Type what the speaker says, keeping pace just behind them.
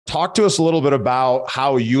Talk to us a little bit about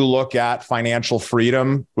how you look at financial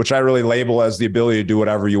freedom, which I really label as the ability to do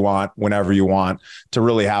whatever you want, whenever you want, to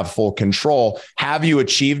really have full control. Have you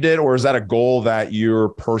achieved it, or is that a goal that you're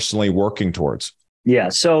personally working towards? Yeah.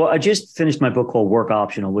 So I just finished my book called Work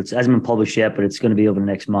Optional, which hasn't been published yet, but it's going to be over the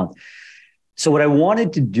next month. So what I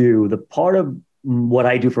wanted to do, the part of what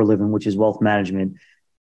I do for a living, which is wealth management,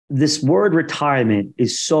 this word retirement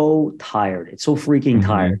is so tired. It's so freaking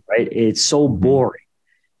tired, right? It's so boring.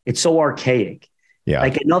 It's so archaic. Yeah.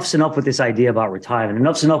 Like enough's enough with this idea about retirement.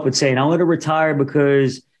 Enough's enough with saying, I'm going to retire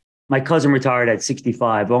because my cousin retired at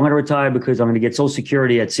 65. Or I'm going to retire because I'm going to get Social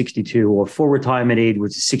Security at 62, or full retirement age,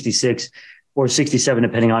 which is 66 or 67,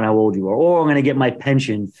 depending on how old you are. Or I'm going to get my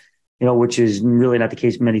pension, which is really not the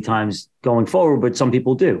case many times going forward, but some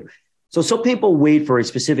people do. So some people wait for a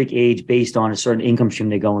specific age based on a certain income stream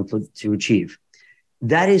they're going to achieve.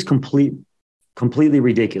 That is completely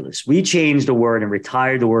ridiculous. We changed the word and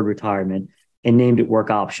retired the word retirement and named it work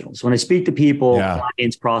optional. So when I speak to people,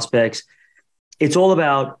 clients, prospects, it's all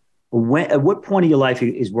about at what point of your life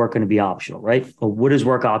is work going to be optional, right? Well, what does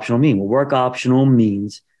work optional mean? Well, work optional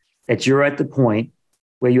means that you're at the point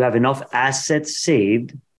where you have enough assets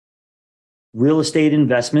saved, real estate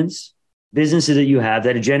investments, businesses that you have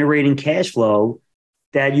that are generating cash flow,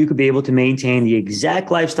 that you could be able to maintain the exact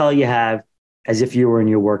lifestyle you have as if you were in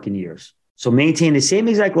your working years. So maintain the same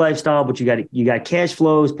exact lifestyle, but you got cash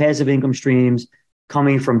flows, passive income streams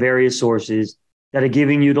coming from various sources that are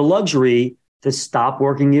giving you the luxury to stop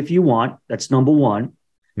working if you want. That's number one.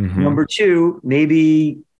 Number two,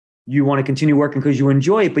 maybe you want to continue working because you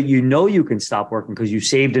enjoy it, but you can stop working because you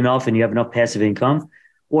saved enough and you have enough passive income.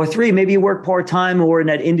 Or three, maybe you work part-time or in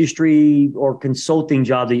that industry or consulting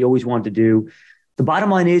job that you always wanted to do. The bottom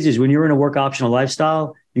line is when you're in a work optional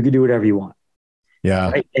lifestyle, you can do whatever you want.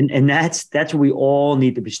 Yeah. Right? And that's what we all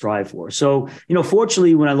need to strive for. So,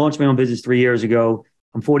 fortunately, when I launched my own business 3 years ago,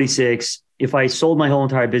 I'm 46. If I sold my whole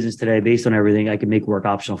entire business today, based on everything, I could make work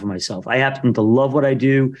optional for myself. I happen to love what I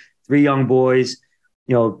do. 3 young boys,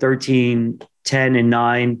 13, 10, and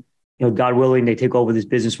 9. God willing, they take over this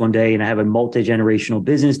business one day, and I have a multi-generational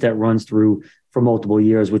business that runs through for multiple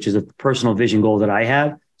years, which is a personal vision goal that I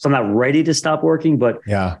have. So I'm not ready to stop working, but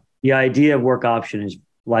the idea of work option is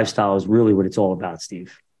lifestyle is really what it's all about,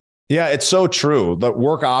 Steve. Yeah, it's so true. The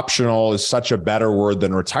work optional is such a better word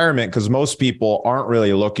than retirement, because most people aren't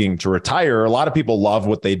really looking to retire. A lot of people love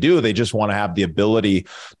what they do. They just want to have the ability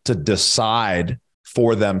to decide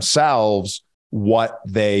for themselves what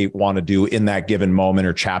they want to do in that given moment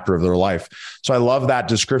or chapter of their life. So I love that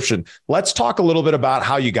description. Let's talk a little bit about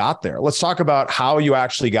how you got there. Let's talk about how you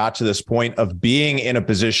actually got to this point of being in a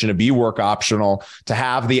position to be work optional, to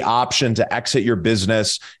have the option to exit your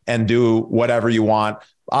business and do whatever you want.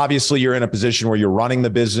 Obviously, you're in a position where you're running the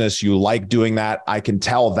business. You like doing that. I can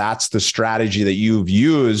tell that's the strategy that you've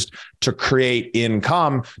used to create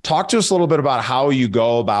income. Talk to us a little bit about how you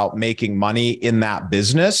go about making money in that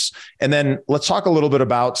business. And then let's talk a little bit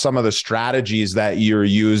about some of the strategies that you're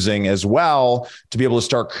using as well to be able to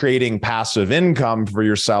start creating passive income for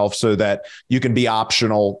yourself so that you can be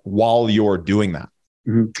optional while you're doing that.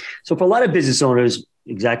 So for a lot of business owners,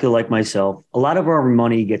 exactly like myself, a lot of our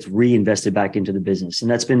money gets reinvested back into the business. And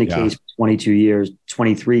that's been the case for 22 years,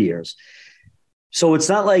 23 years. So it's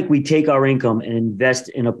not like we take our income and invest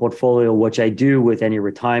in a portfolio, which I do with any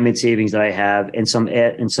retirement savings that I have and some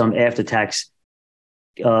after-tax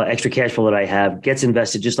extra cash flow that I have gets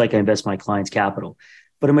invested just like I invest my clients' capital.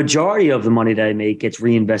 But a majority of the money that I make gets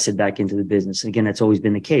reinvested back into the business. And again, that's always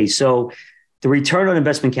been the case. So the return on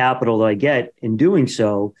investment capital that I get in doing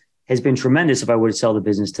so has been tremendous if I were to sell the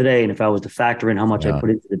business today and if I was to factor in how much I put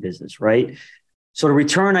into the business, right? So the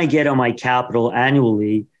return I get on my capital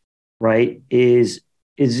annually, right, is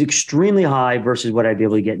extremely high versus what I'd be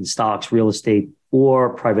able to get in stocks, real estate,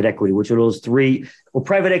 or private equity, which are those three. Well,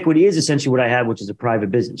 private equity is essentially what I have, which is a private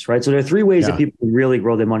business, right? So there are three ways that people can really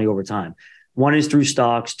grow their money over time. One is through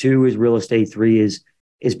stocks, two is real estate, three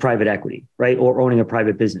is private equity, right? Or owning a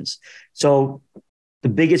private business. So the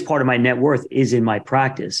biggest part of my net worth is in my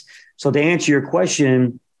practice. So to answer your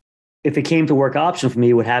question, if it came to work option for me,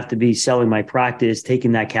 it would have to be selling my practice,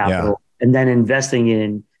 taking that capital, and then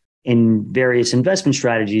investing in various investment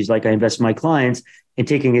strategies like I invest in my clients and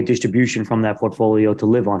taking a distribution from that portfolio to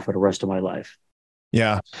live on for the rest of my life.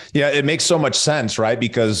 Yeah. It makes so much sense, right?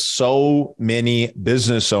 Because so many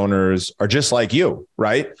business owners are just like you,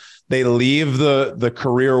 right? They leave the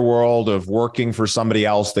career world of working for somebody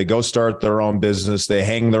else. They go start their own business. They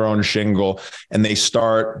hang their own shingle and they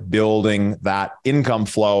start building that income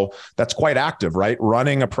flow that's quite active, right?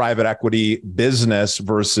 Running a private equity business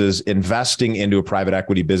versus investing into a private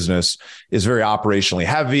equity business is very operationally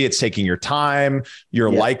heavy. It's taking your time, your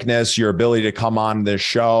likeness, your ability to come on this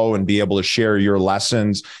show and be able to share your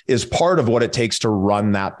lessons is part of what it takes to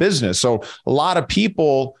run that business. So a lot of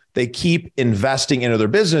people, they keep investing into their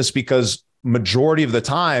business because majority of the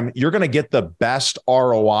time, you're going to get the best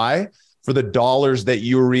ROI for the dollars that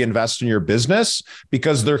you reinvest in your business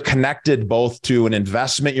because they're connected both to an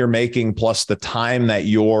investment you're making plus the time that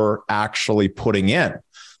you're actually putting in.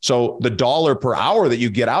 So the dollar per hour that you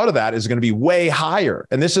get out of that is going to be way higher.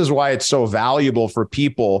 And this is why it's so valuable for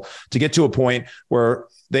people to get to a point where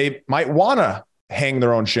they might want to hang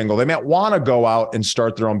their own shingle. They might want to go out and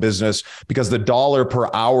start their own business because the dollar per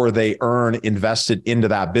hour they earn invested into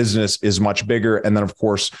that business is much bigger. And then, of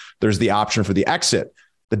course, there's the option for the exit.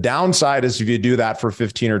 The downside is if you do that for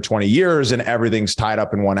 15 or 20 years and everything's tied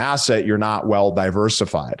up in one asset, you're not well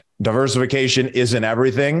diversified. Diversification isn't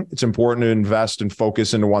everything. It's important to invest and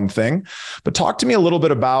focus into one thing. But talk to me a little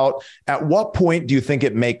bit about at what point do you think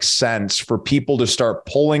it makes sense for people to start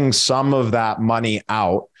pulling some of that money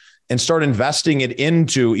out and start investing it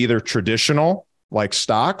into either traditional like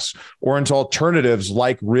stocks or into alternatives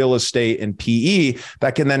like real estate and PE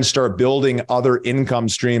that can then start building other income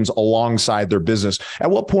streams alongside their business? At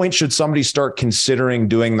what point should somebody start considering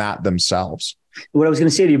doing that themselves? What I was going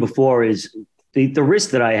to say to you before is the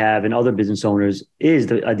risk that I have and other business owners is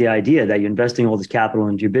the idea that you're investing all this capital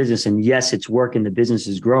into your business. And yes, it's working, the business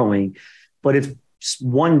is growing. But if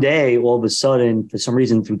one day, all of a sudden, for some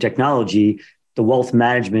reason through technology, the wealth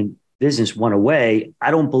management business went away, I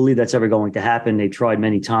don't believe that's ever going to happen. They've tried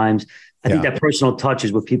many times. I think that personal touch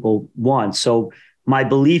is what people want. So my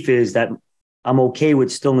belief is that I'm okay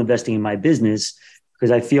with still investing in my business because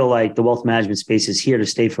I feel like the wealth management space is here to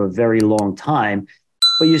stay for a very long time,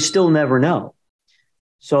 but you still never know.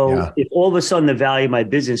 So if all of a sudden the value of my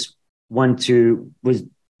business was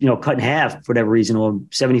cut in half for whatever reason, or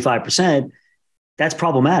 75%, that's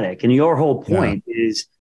problematic. And your whole point is,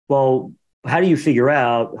 well, how do you figure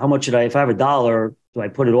out how much if I have $1, do I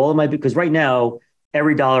put it all in my, because right now,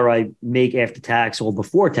 every dollar I make after tax or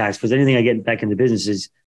before tax, because anything I get back in the business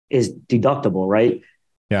is deductible, right?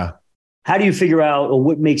 Yeah. How do you figure out or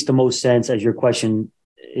what makes the most sense as your question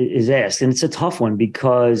is asked? And it's a tough one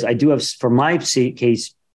because I do have, for my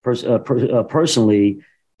case personally,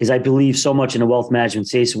 is I believe so much in the wealth management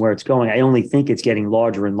space and where it's going. I only think it's getting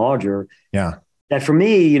larger and larger. Yeah. That for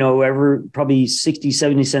me, probably 60,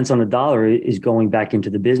 70 cents on the dollar is going back into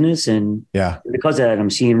the business. And because of that, I'm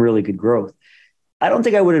seeing really good growth. I don't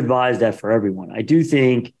think I would advise that for everyone. I do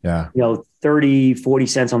think, 30, 40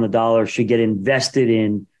 cents on the dollar should get invested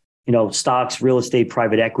in, stocks, real estate,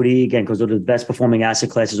 private equity, again, because they're the best performing asset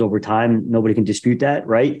classes over time. Nobody can dispute that,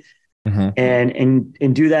 right? Mm-hmm.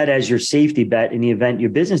 And do that as your safety bet in the event your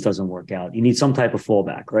business doesn't work out. You need some type of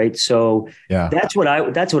fallback, right? So that's what I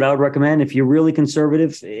would recommend. If you're really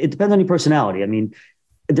conservative, it depends on your personality. I mean,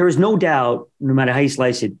 there is no doubt, no matter how you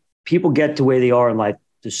slice it, people get to where they are in life.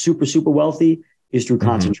 The super, super wealthy is through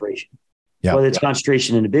concentration. Whether it's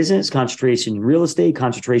concentration in the business, concentration in real estate,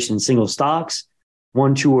 concentration in single stocks,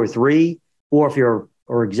 1, 2, or 3, or if you're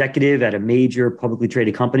an executive at a major publicly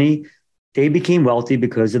traded company, they became wealthy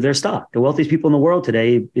because of their stock. The wealthiest people in the world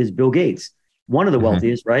today is Bill Gates, one of the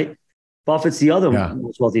wealthiest, right? Buffett's the other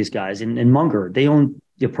most wealthiest guys, and Munger. They own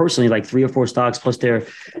personally like 3 or 4 stocks plus their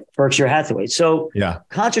Berkshire Hathaway. So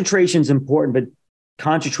concentration is important, but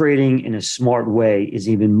concentrating in a smart way is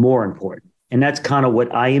even more important. And that's kind of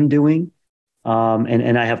what I am doing.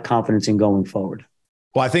 And I have confidence in going forward.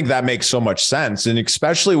 Well, I think that makes so much sense. And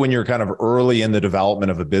especially when you're kind of early in the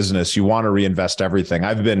development of a business, you want to reinvest everything.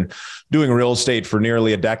 I've been doing real estate for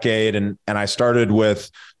nearly a decade, and I started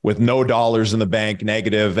with no dollars in the bank,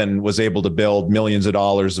 negative, and was able to build millions of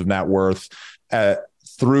dollars of net worth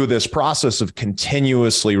through this process of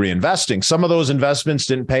continuously reinvesting. Some of those investments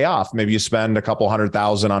didn't pay off. Maybe you spend a couple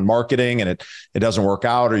 $100,000 on marketing and it doesn't work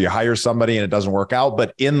out, or you hire somebody and it doesn't work out.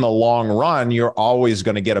 But in the long run, you're always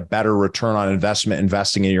going to get a better return on investment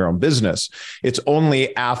investing in your own business. It's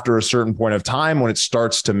only after a certain point of time when it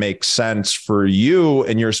starts to make sense for you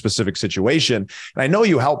in your specific situation. And I know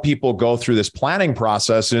you help people go through this planning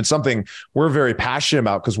process, and it's something we're very passionate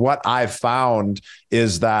about, because what I've found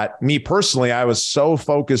is that me personally, I was so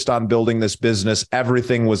focused on building this business,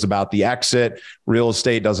 everything was about the exit. Real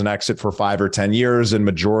estate doesn't exit for 5 or 10 years. And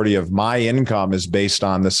majority of my income is based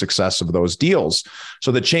on the success of those deals.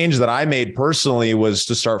 So the change that I made personally was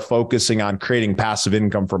to start focusing on creating passive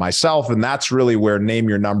income for myself. And that's really where Name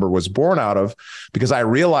Your Number was born out of, because I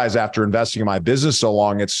realized after investing in my business so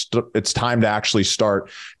long, it's time to actually start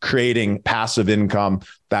creating passive income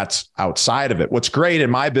that's outside of it. What's great in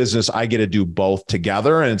my business, I get to do both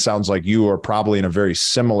together. And it sounds like you are probably in a very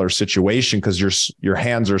similar situation because your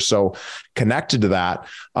hands are so connected to that.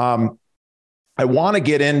 I want to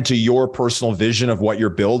get into your personal vision of what you're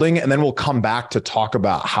building, and then we'll come back to talk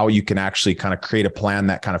about how you can actually kind of create a plan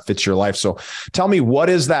that kind of fits your life. So tell me, what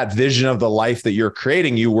is that vision of the life that you're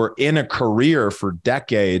creating? You were in a career for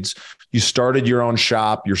decades. You started your own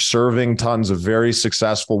shop. You're serving tons of very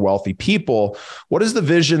successful, wealthy people. What is the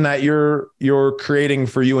vision that you're creating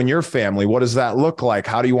for you and your family? What does that look like?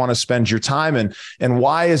 How do you want to spend your time? And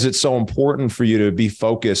why is it so important for you to be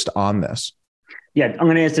focused on this? Yeah, I'm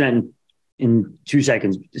going to answer that in 2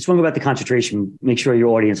 seconds. Just want to go about the concentration. Make sure your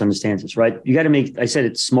audience understands this, right? You got to I said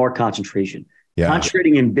it's smart concentration. Yeah.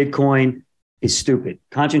 Concentrating in Bitcoin is stupid.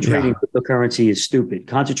 Concentrating in cryptocurrency is stupid.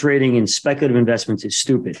 Concentrating in speculative investments is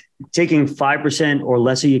stupid. Taking 5% or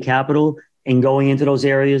less of your capital and going into those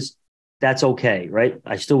areas, that's okay, right?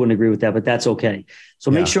 I still wouldn't agree with that, but that's okay. So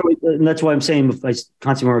make sure, and that's why I'm saying, I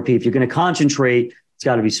constantly repeat, if you're going to concentrate, it's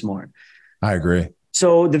got to be smart. I agree.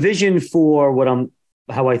 So the vision for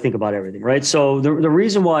how I think about everything, right? So the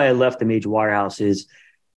reason why I left the major wirehouses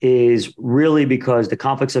is really because the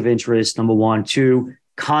conflicts of interest, number one. Two,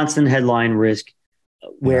 constant headline risk,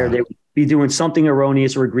 where they would be doing something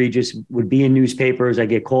erroneous or egregious, would be in newspapers. I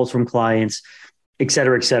get calls from clients, et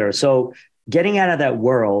cetera, et cetera. So getting out of that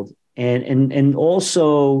world, and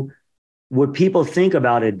also what people think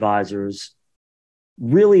about advisors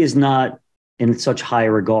really is not in such high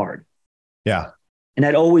regard. Yeah. And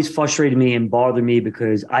that always frustrated me and bothered me,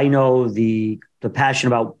 because I know the passion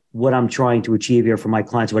about what I'm trying to achieve here for my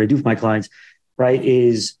clients, what I do for my clients, right,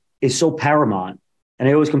 is so paramount. And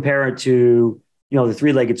I always compare it to, the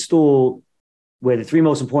three-legged stool, where the three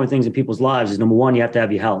most important things in people's lives is, number one, you have to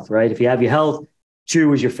have your health, right? If you have your health,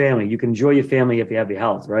 two is your family. You can enjoy your family if you have your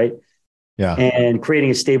health, right? Yeah. And creating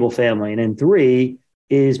a stable family. And then three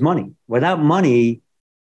is money. Without money,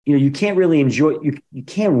 you can't really enjoy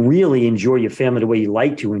your family the way you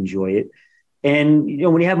like to enjoy it. And,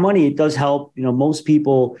 when you have money, it does help. Most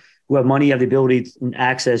people who have money have the ability and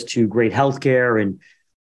access to great healthcare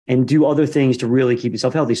and do other things to really keep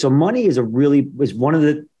yourself healthy. So money is one of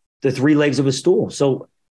the three legs of a stool. So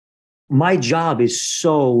my job is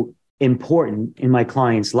so important in my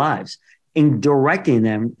clients' lives, in directing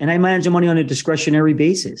them. And I manage the money on a discretionary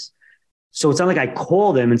basis. So it's not like I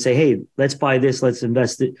call them and say, hey, let's buy this, let's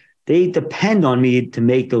invest it. They depend on me to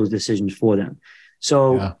make those decisions for them.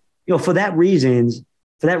 So, for that reason,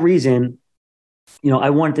 I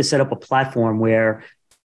wanted to set up a platform where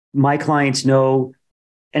my clients know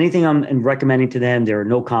anything I'm recommending to them, there are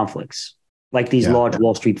no conflicts like these large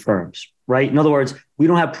Wall Street firms, right? In other words, we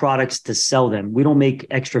don't have products to sell them. We don't make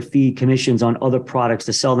extra fee commissions on other products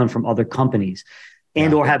to sell them from other companies,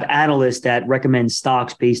 and or have analysts that recommend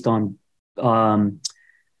stocks based on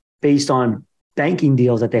banking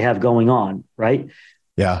deals that they have going on, right?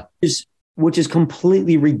 Yeah. Which is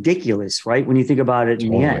completely ridiculous, right? When you think about it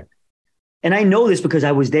in the end. And I know this because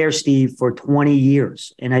I was there, Steve, for 20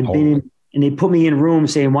 years. And I've been and they put me in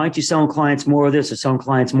rooms saying, why aren't you selling clients more of this or selling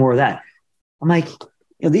clients more of that? I'm like,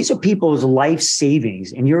 these are people's life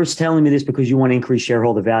savings. And you're telling me this because you want to increase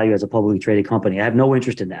shareholder value as a publicly traded company. I have no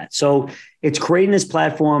interest in that. So it's creating this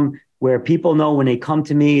platform where people know when they come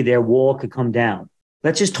to me, their wall could come down.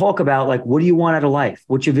 Let's just talk about, what do you want out of life?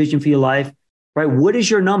 What's your vision for your life, right? What is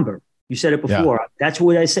your number? You said it before. Yeah. That's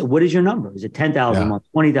what I said. What is your number? Is it 10,000 a month,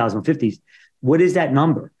 20,000, 50? What is that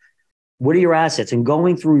number? What are your assets? And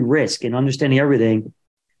going through risk and understanding everything.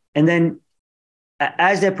 And then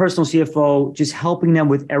as their personal CFO, just helping them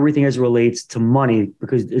with everything as it relates to money,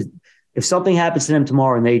 because if something happens to them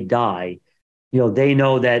tomorrow and they die, they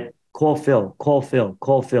know that call Phil.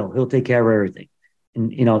 He'll take care of everything.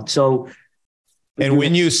 And, so. And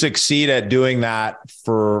when you succeed at doing that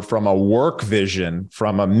from a work vision,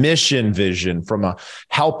 from a mission vision, from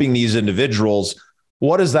helping these individuals,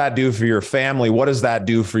 what does that do for your family? What does that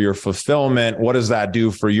do for your fulfillment? What does that do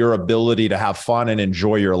for your ability to have fun and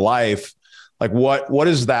enjoy your life? What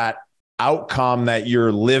is that outcome that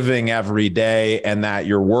you're living every day and that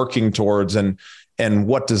you're working towards? And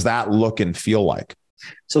what does that look and feel like?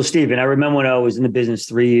 So, Steven, I remember when I was in the business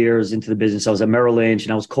 3 years into the business, I was at Merrill Lynch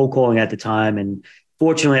and I was cold calling at the time. And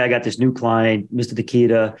fortunately, I got this new client, Mr.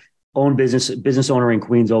 Takita, own business owner in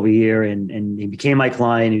Queens over here. And he became my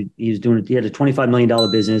client. He had a $25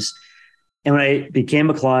 million business. And when I became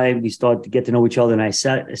a client, we started to get to know each other. And I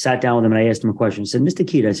sat down with him and I asked him a question. I said, Mr.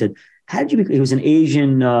 Keita, I said, how did you, he was an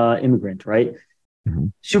Asian immigrant, right? Mm-hmm.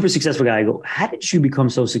 Super successful guy. I go, how did you become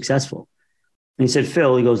so successful? And he said,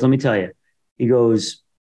 Phil, he goes, let me tell you. He goes,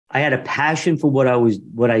 I had a passion for what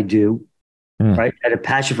I do, right? I had a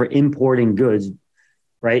passion for importing goods,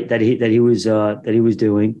 right? That he was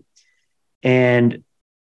doing. And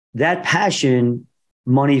that passion,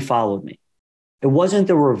 money followed me. It wasn't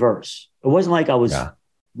the reverse. It wasn't like I was I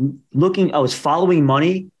was following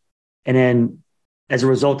money. And then as a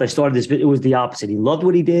result, I started this, it was the opposite. He loved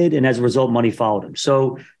what he did. And as a result, money followed him.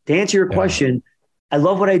 So to answer your question, I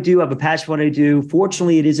love what I do. I have a passion for what I do.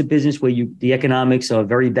 Fortunately, it is a business where the economics are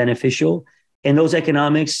very beneficial. And those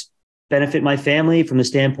economics benefit my family from the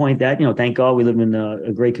standpoint that, thank God we live in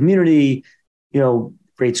a great community,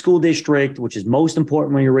 great school district, which is most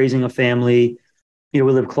important when you're raising a family. We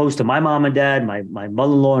live close to my mom and dad, my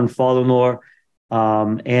mother-in-law and father-in-law.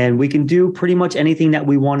 And we can do pretty much anything that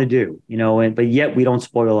we want to do, but yet we don't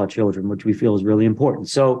spoil our children, which we feel is really important.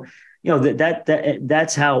 So,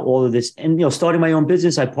 that's how all of this, and, starting my own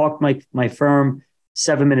business, I parked my firm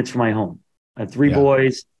 7 minutes from my home. I have 3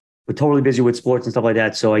 boys. We're totally busy with sports and stuff like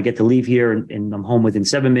that. So I get to leave here and I'm home within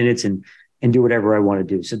 7 minutes and do whatever I want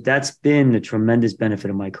to do. So that's been the tremendous benefit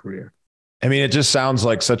of my career. I mean, it just sounds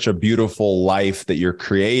like such a beautiful life that you're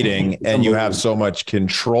creating, and you have so much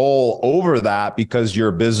control over that because you're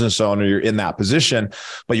a business owner, you're in that position,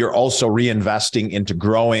 but you're also reinvesting into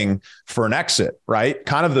growing for an exit, right?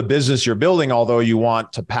 Kind of the business you're building, although you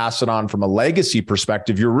want to pass it on from a legacy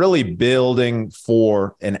perspective, you're really building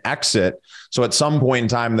for an exit. So at some point in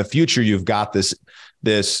time in the future, you've got this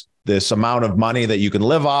amount of money that you can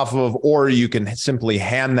live off of, or you can simply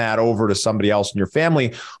hand that over to somebody else in your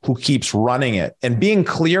family who keeps running it. And being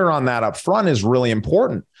clear on that up front is really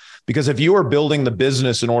important, because if you are building the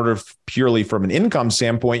business in order purely from an income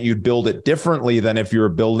standpoint, you'd build it differently than if you're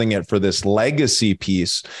building it for this legacy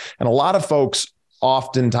piece. And a lot of folks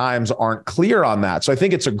oftentimes aren't clear on that. So I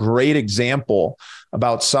think it's a great example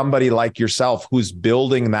about somebody like yourself who's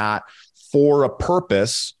building that for a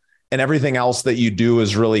purpose, and everything else that you do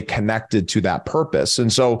is really connected to that purpose.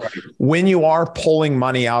 And so when you are pulling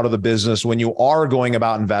money out of the business, when you are going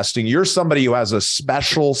about investing, you're somebody who has a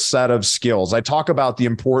special set of skills. I talk about the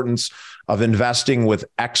importance of investing with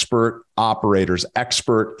expert operators,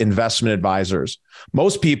 expert investment advisors.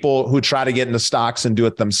 Most people who try to get into stocks and do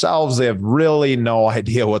it themselves, they have really no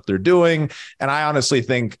idea what they're doing. And I honestly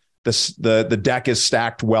think the deck is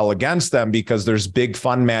stacked well against them, because there's big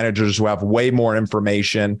fund managers who have way more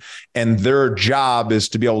information, and their job is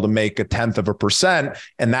to be able to make 0.1%.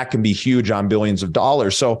 And that can be huge on billions of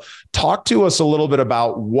dollars. So talk to us a little bit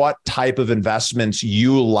about what type of investments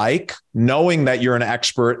you like, knowing that you're an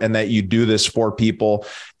expert and that you do this for people.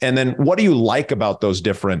 And then what do you like about those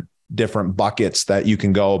different buckets that you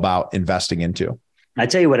can go about investing into? I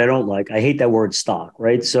tell you what I don't like. I hate that word stock,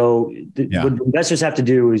 right? So what investors have to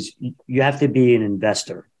do is you have to be an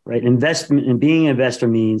investor, right? Investment and being an investor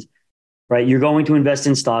means, right, you're going to invest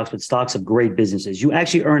in stocks, but stocks of great businesses. You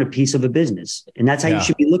actually earn a piece of a business, and that's how you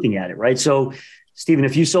should be looking at it, right? So, Steven,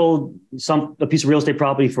 if you sold a piece of real estate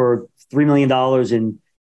property for $3 million and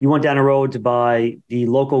you went down the road to buy the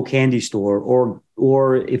local candy store,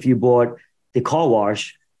 or if you bought the car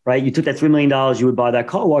wash, right? You took that $3 million, you would buy that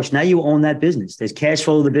car wash. Now you own that business. There's cash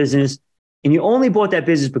flow of the business. And you only bought that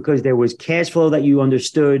business because there was cash flow that you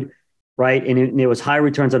understood, right? And there was high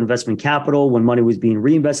returns on investment capital when money was being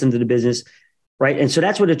reinvested into the business, right? And so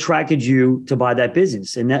that's what attracted you to buy that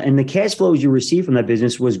business. And the cash flows you received from that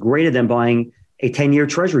business was greater than buying a 10-year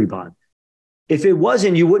treasury bond. If it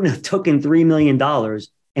wasn't, you wouldn't have taken $3 million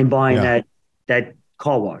and buying that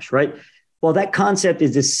car wash, right? Well, that concept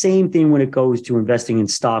is the same thing when it goes to investing in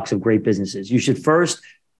stocks of great businesses. You should first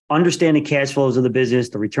understand the cash flows of the business,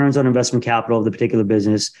 the returns on investment capital of the particular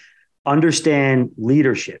business, understand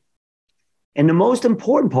leadership. And the most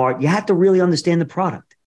important part, you have to really understand the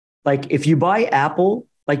product. Like if you buy Apple,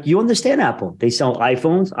 like you understand Apple. They sell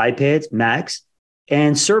iPhones, iPads, Macs,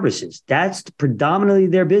 and services. That's predominantly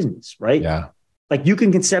their business, right? Yeah. Like you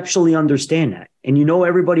can conceptually understand that. And you know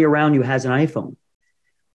everybody around you has an iPhone.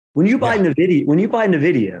 When you buy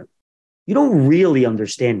NVIDIA, you don't really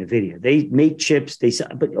understand NVIDIA. They make chips. They sell,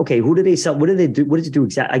 but okay, who do they sell? What do they do? What does it do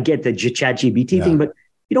exactly? I get the ChatGPT thing, but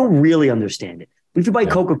you don't really understand it. But if you buy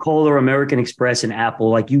Coca-Cola or American Express and Apple,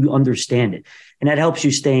 like you understand it, and that helps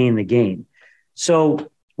you stay in the game.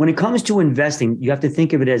 So when it comes to investing, you have to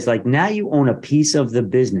think of it as like now you own a piece of the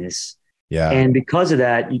business Yeah. And because of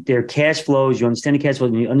that, their cash flows, you understand the cash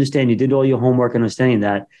flows, and you understand you did all your homework and understanding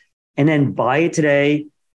that, and then buy it today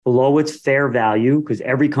below its fair value, because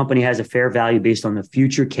every company has a fair value based on the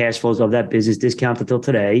future cash flows of that business discounted till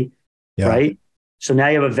today, right? So now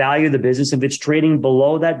you have a value of the business. If it's trading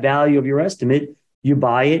below that value of your estimate, you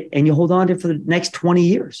buy it and you hold on to it for the next 20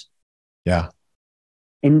 years. Yeah.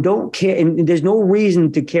 And don't care. And there's no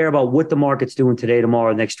reason to care about what the market's doing today,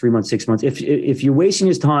 tomorrow, the next 3 months, 6 months. If you're wasting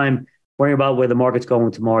your time worrying about where the market's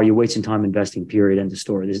going tomorrow, you're wasting time investing, period, end of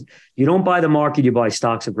story. You don't buy the market, you buy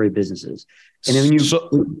stocks of great businesses. And then when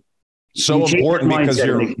so important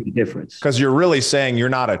because you're really saying you're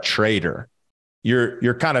not a trader.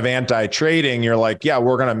 You're kind of anti-trading. You're like, yeah,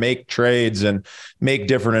 we're going to make trades and make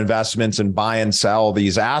different investments and buy and sell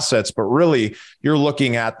these assets. But really, you're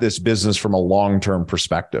looking at this business from a long-term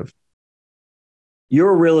perspective. You're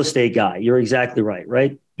a real estate guy. You're exactly right,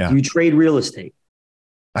 right? Yeah. You trade real estate.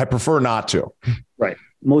 I prefer not to. Right.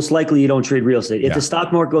 Most likely you don't trade real estate. If the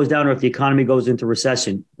stock market goes down or if the economy goes into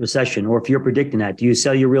recession, or if you're predicting that, do you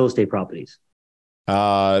sell your real estate properties?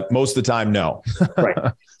 Most of the time, no.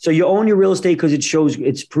 Right. So you own your real estate because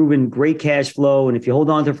it's proven great cash flow. And if you hold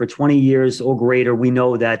on to it for 20 years or greater, we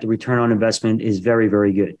know that the return on investment is very,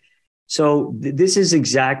 very good. So this is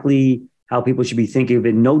exactly how people should be thinking of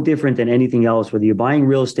it. No different than anything else, whether you're buying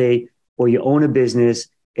real estate or you own a business,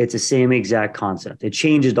 it's the same exact concept. It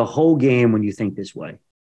changes the whole game when you think this way.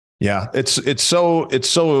 Yeah, it's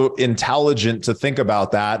so intelligent to think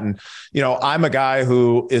about that. And, I'm a guy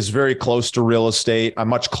who is very close to real estate. I'm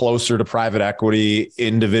much closer to private equity,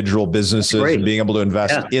 individual businesses, and being able to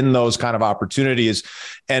invest in those kind of opportunities.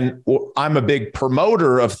 And I'm a big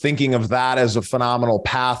promoter of thinking of that as a phenomenal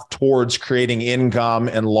path towards creating income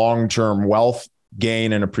and long-term wealth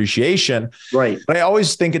gain and appreciation. Right. But I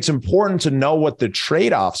always think it's important to know what the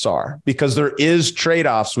trade-offs are, because there is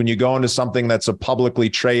trade-offs when you go into something that's a publicly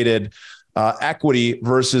traded equity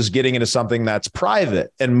versus getting into something that's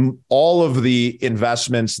private. And all of the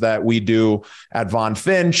investments that we do at Von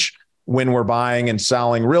Finch, when we're buying and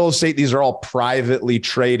selling real estate, these are all privately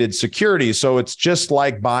traded securities. So it's just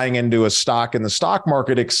like buying into a stock in the stock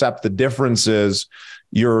market, except the difference is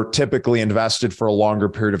you're typically invested for a longer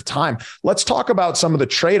period of time. Let's talk about some of the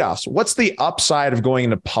trade-offs. What's the upside of going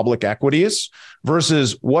into public equities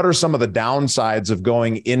versus what are some of the downsides of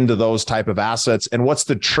going into those type of assets? And what's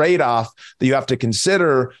the trade-off that you have to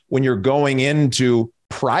consider when you're going into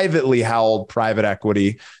privately held private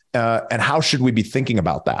equity? And how should we be thinking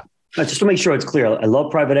about that? Just to make sure it's clear, I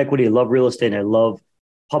love private equity, I love real estate, and I love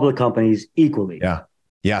public companies equally. Yeah.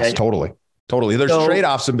 Yes, okay? Totally. There's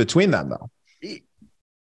trade-offs in between them, though.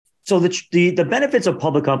 So the benefits of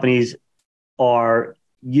public companies are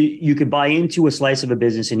you could buy into a slice of a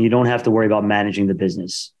business and you don't have to worry about managing the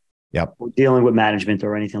business. Yep. Or dealing with management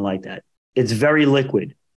or anything like that. It's very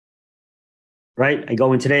liquid, right? I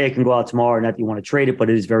go in today, I can go out tomorrow. Not that you want to trade it, but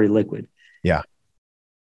it is very liquid. Yeah.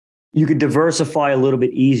 You could diversify a little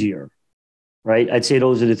bit easier, right? I'd say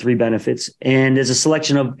those are the three benefits. And there's a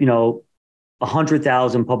selection of,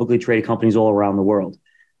 100,000 publicly traded companies all around the world.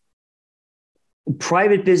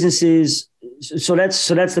 Private businesses, so that's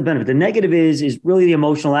the benefit. The negative is really the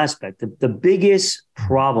emotional aspect. The biggest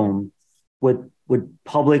problem with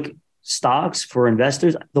public stocks for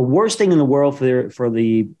investors, the worst thing in the world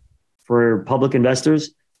for public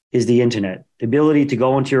investors is the internet, the ability to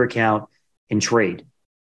go into your account and trade.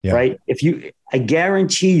 Yeah. Right? I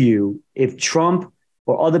guarantee you, if Trump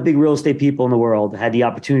or other big real estate people in the world had the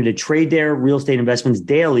opportunity to trade their real estate investments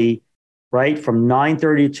daily, right, from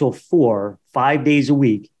 9:30 till 4, 5 days a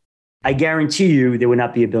week, I guarantee you they would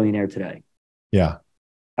not be a billionaire today. Yeah.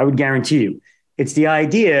 I would guarantee you. It's the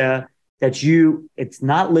idea that it's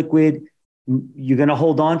not liquid. You're going to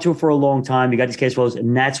hold on to it for a long time. You got these cash flows,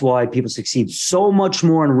 and that's why people succeed so much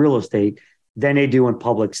more in real estate than they do in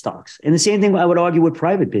public stocks. And the same thing I would argue with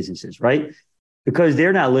private businesses, right? Because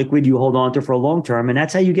they're not liquid, you hold on to it for a long term, and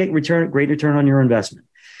that's how you get great return on your investment.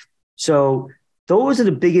 So those are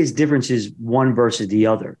the biggest differences, one versus the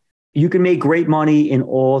other. You can make great money in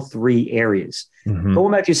all three areas. Mm-hmm.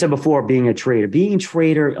 Going back to you said before, being a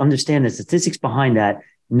trader, understand the statistics behind that,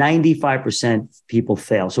 95% people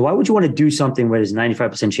fail. So why would you want to do something where there's a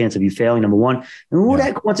 95% chance of you failing, number one? And who the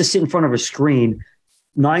heck wants to sit in front of a screen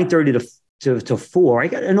 9:30 to 4?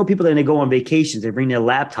 I know people that they go on vacations, they bring their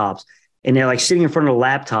laptops, and they're like sitting in front of a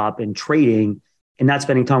laptop and trading and not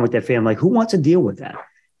spending time with their family. Like, who wants to deal with that?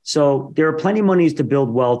 So there are plenty of monies to build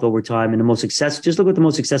wealth over time. And just look what the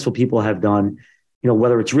most successful people have done,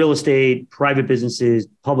 whether it's real estate, private businesses,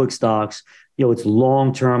 public stocks, it's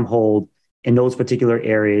long-term hold in those particular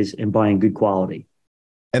areas and buying good quality.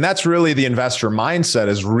 And that's really the investor mindset,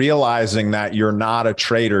 is realizing that you're not a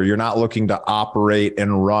trader. You're not looking to operate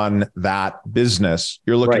and run that business.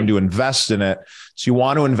 You're looking to invest in it. So you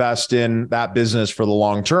want to invest in that business for the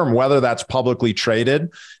long term, whether that's publicly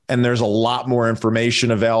traded and there's a lot more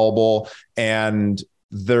information available, and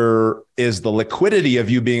there is the liquidity of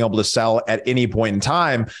you being able to sell at any point in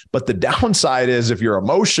time. But the downside is, if you're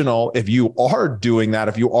emotional, if you are doing that,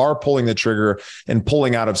 if you are pulling the trigger and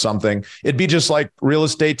pulling out of something, it'd be just like real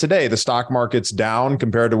estate today. The stock market's down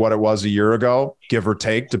compared to what it was a year ago, give or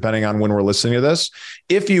take, depending on when we're listening to this.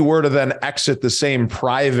 If you were to then exit the same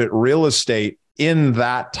private real estate in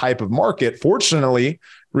that type of market, fortunately,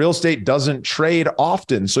 real estate doesn't trade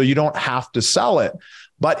often, so you don't have to sell it.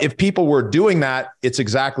 But if people were doing that, it's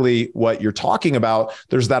exactly what you're talking about.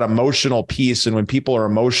 There's that emotional piece. And when people are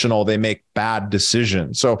emotional, they make bad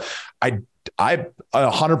decisions. So I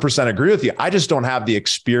 100% agree with you. I just don't have the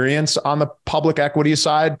experience on the public equity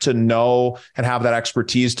side to know and have that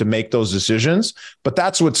expertise to make those decisions. But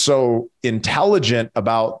that's what's so intelligent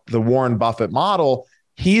about the Warren Buffett model.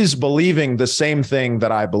 He's believing the same thing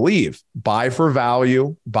that I believe. Buy for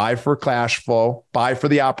value, buy for cash flow, buy for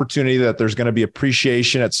the opportunity that there's going to be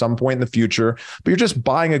appreciation at some point in the future. But you're just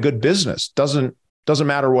buying a good business. Doesn't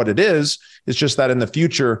matter what it is. It's just that in the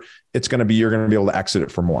future, you're going to be able to exit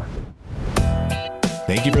it for more.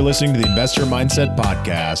 Thank you for listening to the Investor Mindset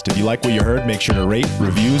Podcast. If you like what you heard, make sure to rate,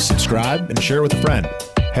 review, subscribe, and share it with a friend.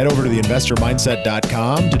 Head over to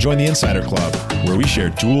theinvestormindset.com to join the Insider Club, where we share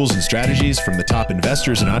tools and strategies from the top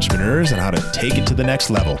investors and entrepreneurs on how to take it to the next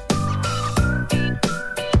level.